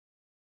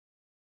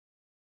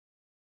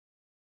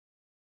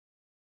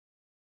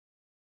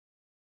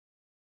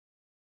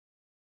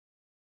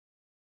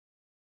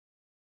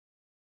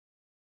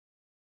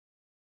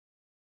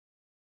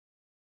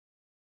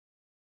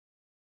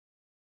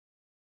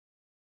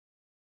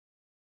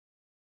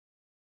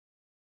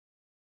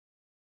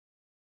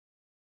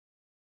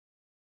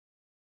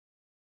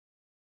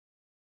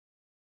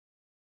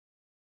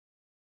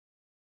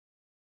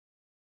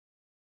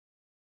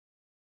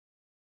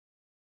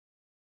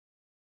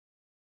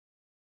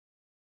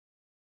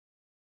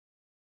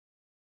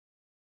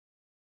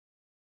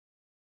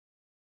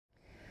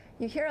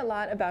You hear a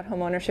lot about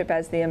homeownership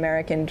as the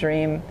American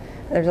dream.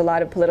 There's a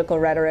lot of political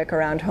rhetoric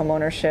around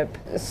homeownership.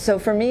 So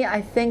for me,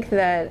 I think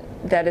that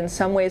in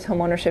some ways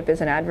homeownership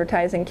is an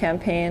advertising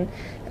campaign,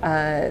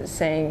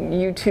 saying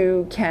you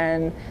too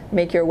can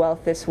make your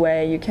wealth this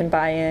way, you can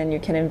buy in,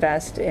 you can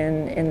invest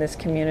in this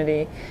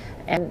community.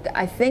 And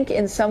I think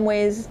in some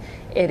ways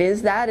it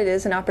is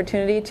an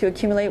opportunity to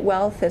accumulate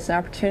wealth, it's an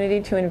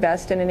opportunity to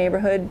invest in a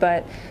neighborhood,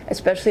 but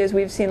especially as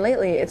we've seen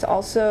lately, it's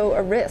also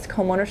a risk.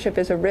 Homeownership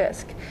is a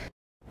risk.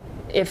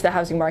 If the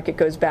housing market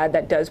goes bad,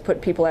 that does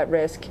put people at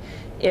risk.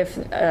 If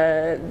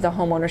the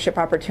homeownership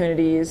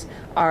opportunities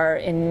are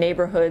in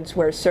neighborhoods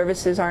where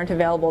services aren't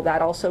available,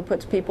 that also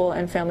puts people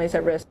and families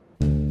at risk.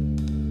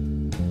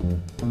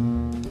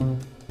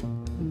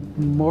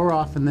 More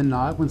often than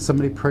not, when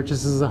somebody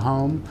purchases a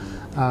home,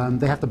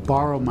 they have to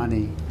borrow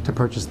money to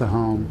purchase the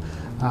home.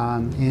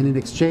 And in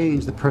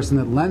exchange, the person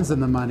that lends them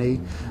the money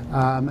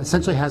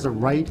essentially has a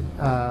right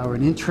or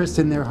an interest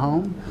in their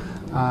home.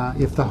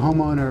 If the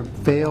homeowner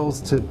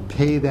fails to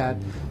pay that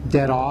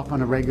debt off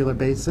on a regular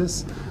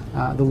basis,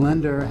 the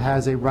lender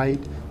has a right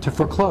to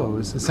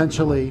foreclose,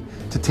 essentially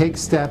to take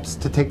steps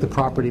to take the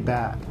property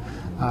back.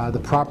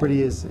 The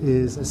property is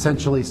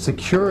essentially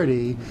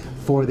security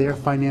for their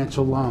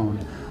financial loan.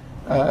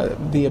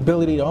 The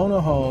ability to own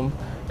a home,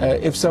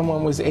 if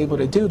someone was able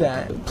to do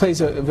that,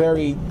 plays a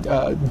very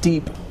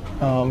deep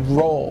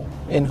role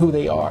in who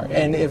they are,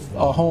 and if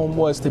a home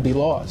was to be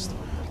lost.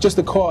 Just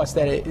the cost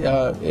that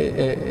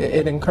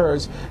it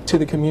incurs to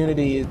the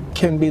community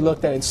can be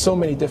looked at in so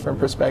many different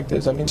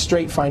perspectives. I mean,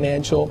 straight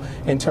financial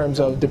in terms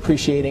of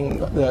depreciating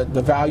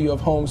the value of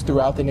homes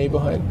throughout the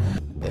neighborhood.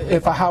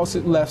 If a house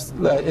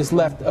is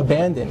left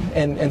abandoned,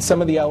 and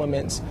some of the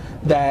elements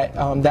that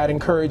that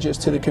encourages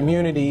to the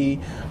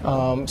community,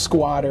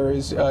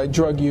 squatters,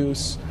 drug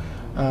use,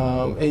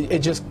 it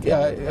just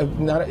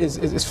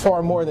is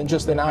far more than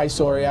just an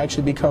eyesore. It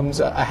actually becomes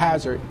a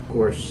hazard. Of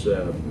course,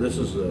 this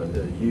is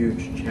a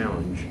huge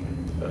challenge,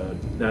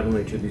 not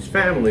only to these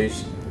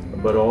families,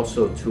 but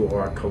also to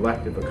our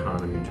collective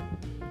economy.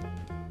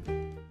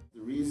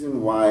 The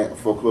reason why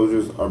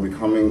foreclosures are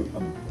becoming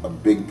a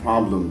big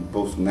problem,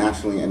 both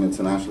nationally and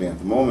internationally at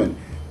the moment,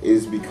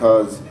 is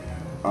because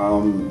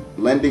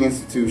lending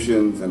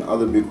institutions and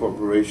other big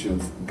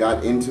corporations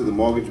got into the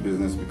mortgage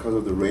business because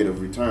of the rate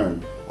of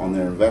return on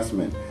their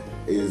investment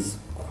is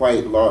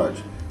quite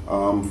large.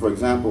 For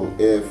example,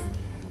 if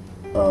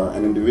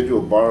an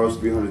individual borrows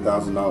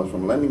 $300,000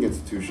 from a lending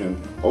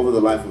institution, over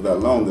the life of that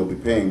loan they'll be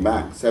paying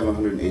back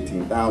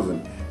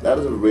 $718,000. That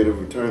is a rate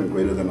of return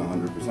greater than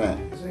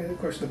 100%. Of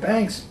course, the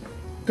banks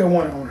don't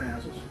want to own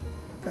houses.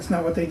 That's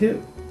not what they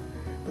do.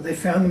 But they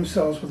found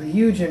themselves with a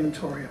huge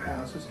inventory of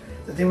houses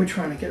that they were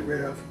trying to get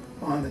rid of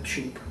on the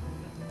cheap.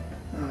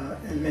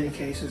 In many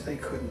cases, they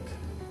couldn't.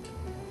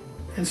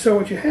 And so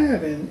what you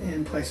have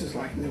in places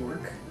like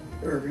Newark,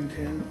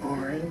 Irvington,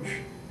 Orange,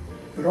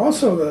 but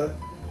also the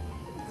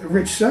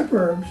rich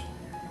suburbs,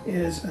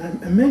 is an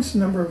immense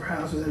number of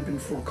houses that have been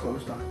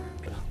foreclosed on.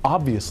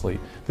 Obviously,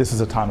 this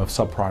is a time of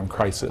subprime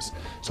crisis,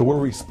 so we're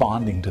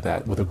responding to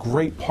that with a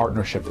great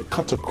partnership that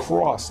cuts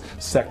across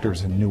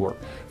sectors in Newark,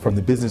 from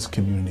the business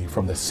community,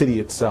 from the city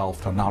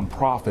itself, to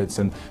nonprofits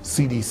and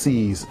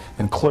CDCs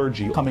and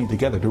clergy coming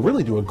together to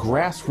really do a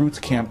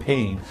grassroots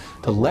campaign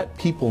to let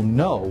people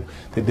know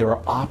that there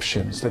are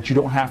options, that you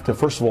don't have to,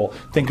 first of all,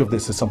 think of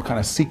this as some kind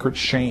of secret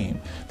shame.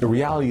 The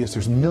reality is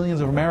there's millions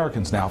of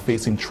Americans now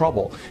facing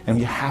trouble, and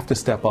you have to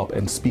step up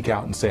and speak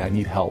out and say, I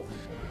need help.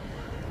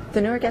 The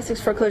Newark-Essex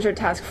Foreclosure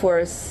Task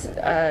Force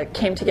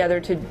came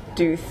together to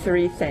do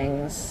three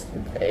things.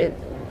 It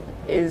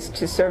is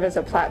to serve as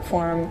a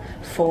platform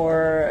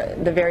for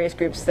the various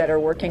groups that are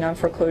working on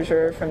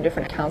foreclosure, from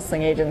different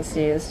counseling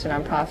agencies to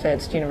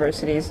nonprofits to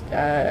universities,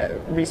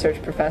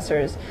 research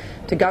professors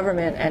to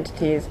government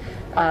entities,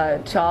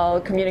 to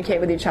all communicate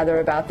with each other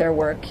about their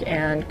work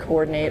and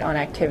coordinate on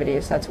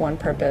activities. That's one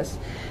purpose.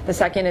 The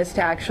second is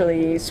to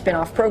actually spin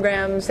off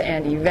programs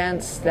and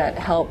events that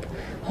help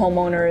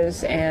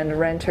homeowners and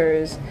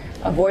renters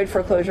avoid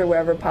foreclosure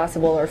wherever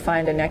possible, or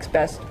find a next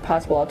best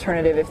possible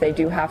alternative if they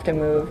do have to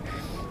move.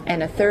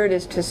 And a third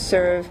is to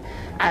serve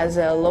as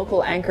a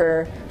local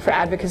anchor for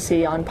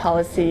advocacy on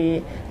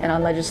policy and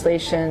on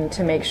legislation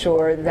to make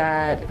sure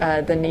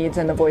that the needs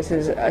and the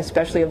voices,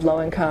 especially of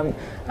low-income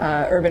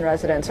urban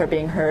residents, are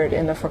being heard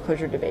in the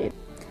foreclosure debate.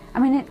 I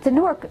mean, the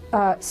Newark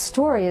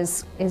story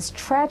is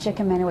tragic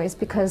in many ways,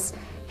 because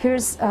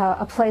here's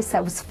a place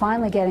that was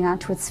finally getting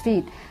onto its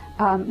feet.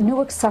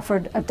 Newark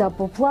suffered a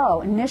double blow.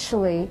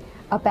 Initially,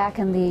 back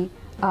in the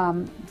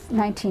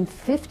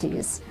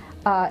 1950s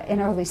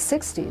and early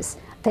 60s,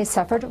 they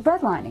suffered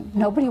redlining.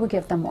 Nobody would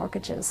give them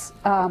mortgages.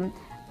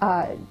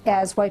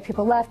 As white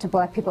people left and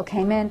black people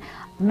came in,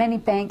 many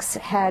banks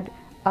had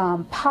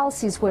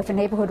policies where if a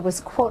neighborhood was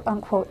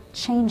quote-unquote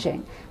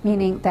changing,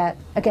 meaning that,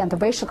 again, the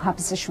racial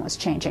composition was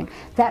changing,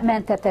 that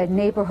meant that the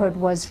neighborhood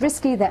was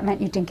risky, that meant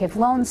you didn't give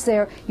loans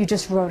there, you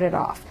just wrote it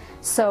off.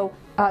 So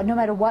no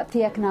matter what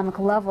the economic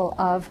level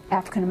of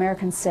African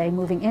Americans, say,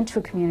 moving into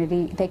a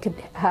community, they could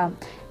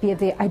be of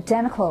the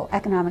identical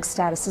economic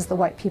status as the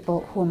white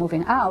people who were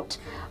moving out.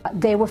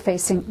 They were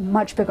facing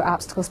much bigger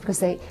obstacles because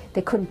they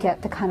couldn't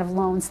get the kind of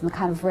loans and the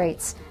kind of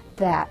rates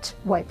that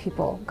white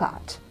people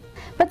got.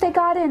 But they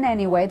got in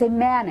anyway. They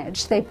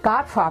managed. They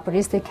got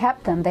properties. They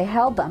kept them. They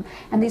held them.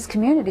 And these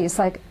communities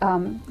like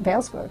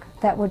Vailsburg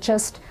that were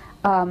just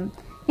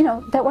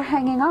that were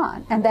hanging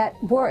on and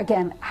that were,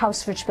 again,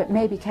 house rich but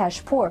maybe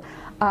cash poor,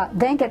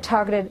 then get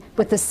targeted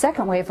with the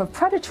second wave of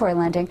predatory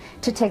lending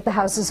to take the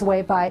houses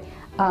away by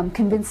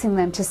convincing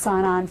them to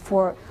sign on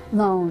for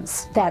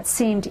loans that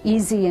seemed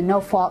easy and no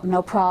fault,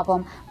 no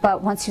problem,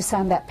 but once you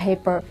sign that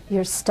paper,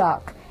 you're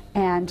stuck.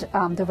 And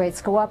the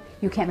rates go up,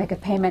 you can't make a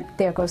payment,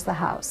 there goes the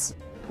house.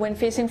 When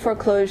facing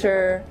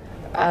foreclosure,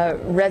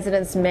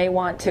 residents may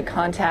want to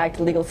contact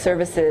legal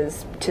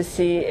services to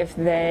see if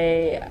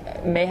they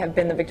may have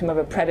been the victim of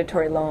a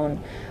predatory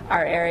loan.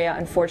 Our area,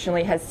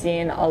 unfortunately, has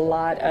seen a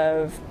lot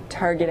of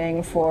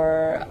targeting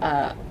for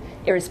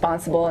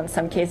irresponsible, in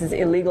some cases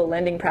illegal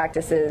lending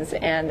practices,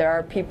 and there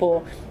are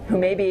people who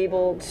may be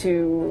able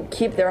to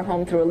keep their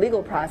home through a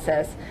legal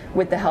process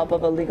with the help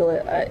of a legal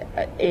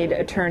aid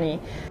attorney.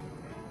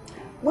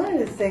 One of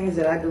the things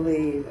that I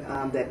believe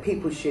that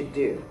people should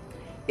do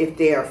if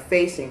they are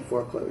facing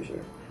foreclosure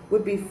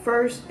would be,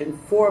 first and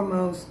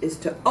foremost, is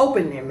to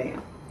open their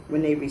mail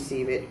when they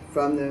receive it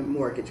from the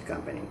mortgage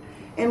company.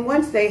 And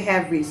once they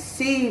have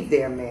received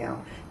their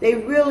mail, they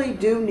really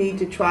do need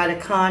to try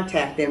to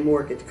contact their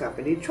mortgage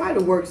company, try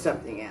to work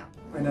something out.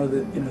 I know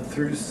that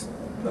through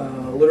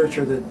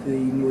literature that the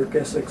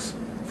Newark-Essex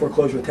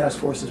Foreclosure Task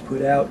Force has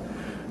put out,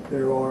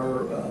 there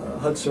are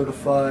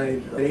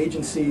HUD-certified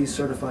agencies,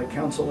 certified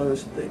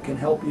counselors that can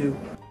help you.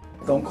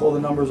 Don't call the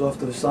numbers off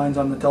the signs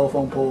on the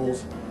telephone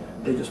poles.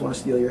 They just want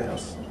to steal your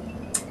house.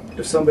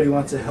 If somebody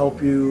wants to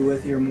help you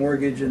with your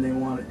mortgage and they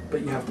want it,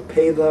 but you have to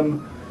pay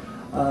them,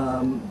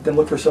 then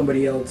look for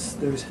somebody else.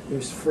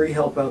 There's free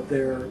help out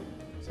there.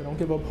 So don't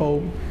give up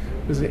hope.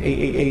 Visit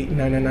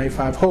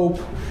 888-9995-HOPE,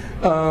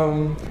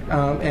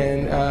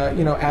 and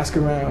ask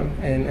around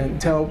and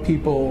tell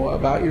people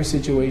about your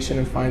situation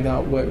and find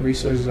out what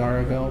resources are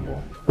available.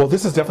 Well,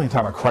 this is definitely a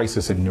time of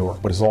crisis in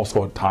Newark, but it's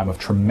also a time of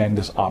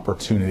tremendous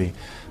opportunity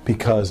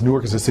because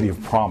Newark is a city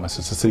of promise.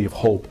 It's a city of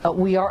hope.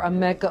 We are a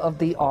mecca of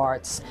the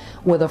arts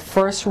with a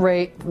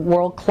first-rate,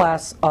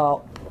 world-class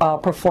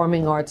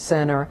performing arts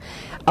center,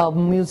 a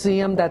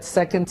museum that's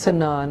second to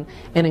none,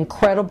 an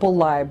incredible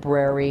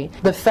library.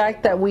 The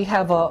fact that we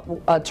have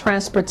a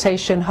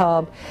transportation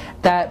hub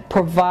that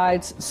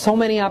provides so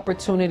many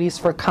opportunities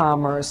for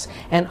commerce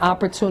and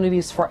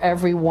opportunities for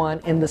everyone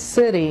in the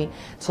city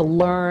to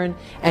learn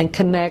and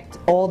connect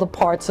all the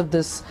parts of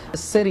this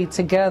city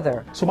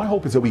together. So my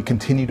hope is that we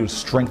continue to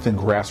strengthen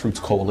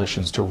grassroots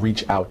coalitions to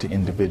reach out to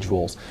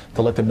individuals,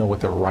 to let them know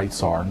what their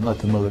rights are, and let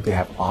them know that they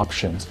have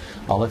options,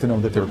 let them know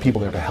that there are people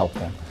there to help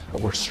them.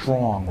 We're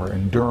strong, we're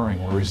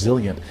enduring, we're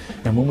resilient,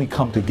 and when we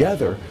come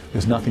together,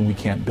 there's nothing we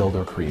can't build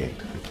or create.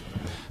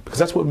 Because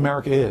that's what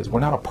America is.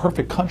 We're not a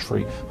perfect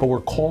country, but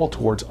we're called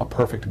towards a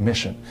perfect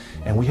mission.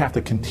 And we have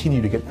to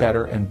continue to get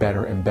better and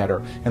better and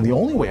better. And the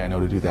only way I know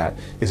to do that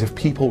is if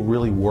people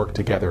really work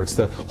together. It's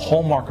the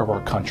hallmark of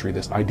our country,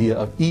 this idea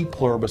of e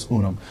pluribus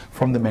unum,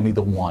 from the many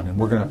the one. And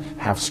we're going to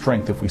have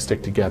strength if we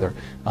stick together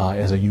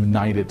as a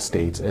united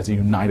states, as a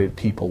united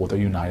people with a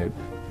united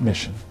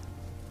mission.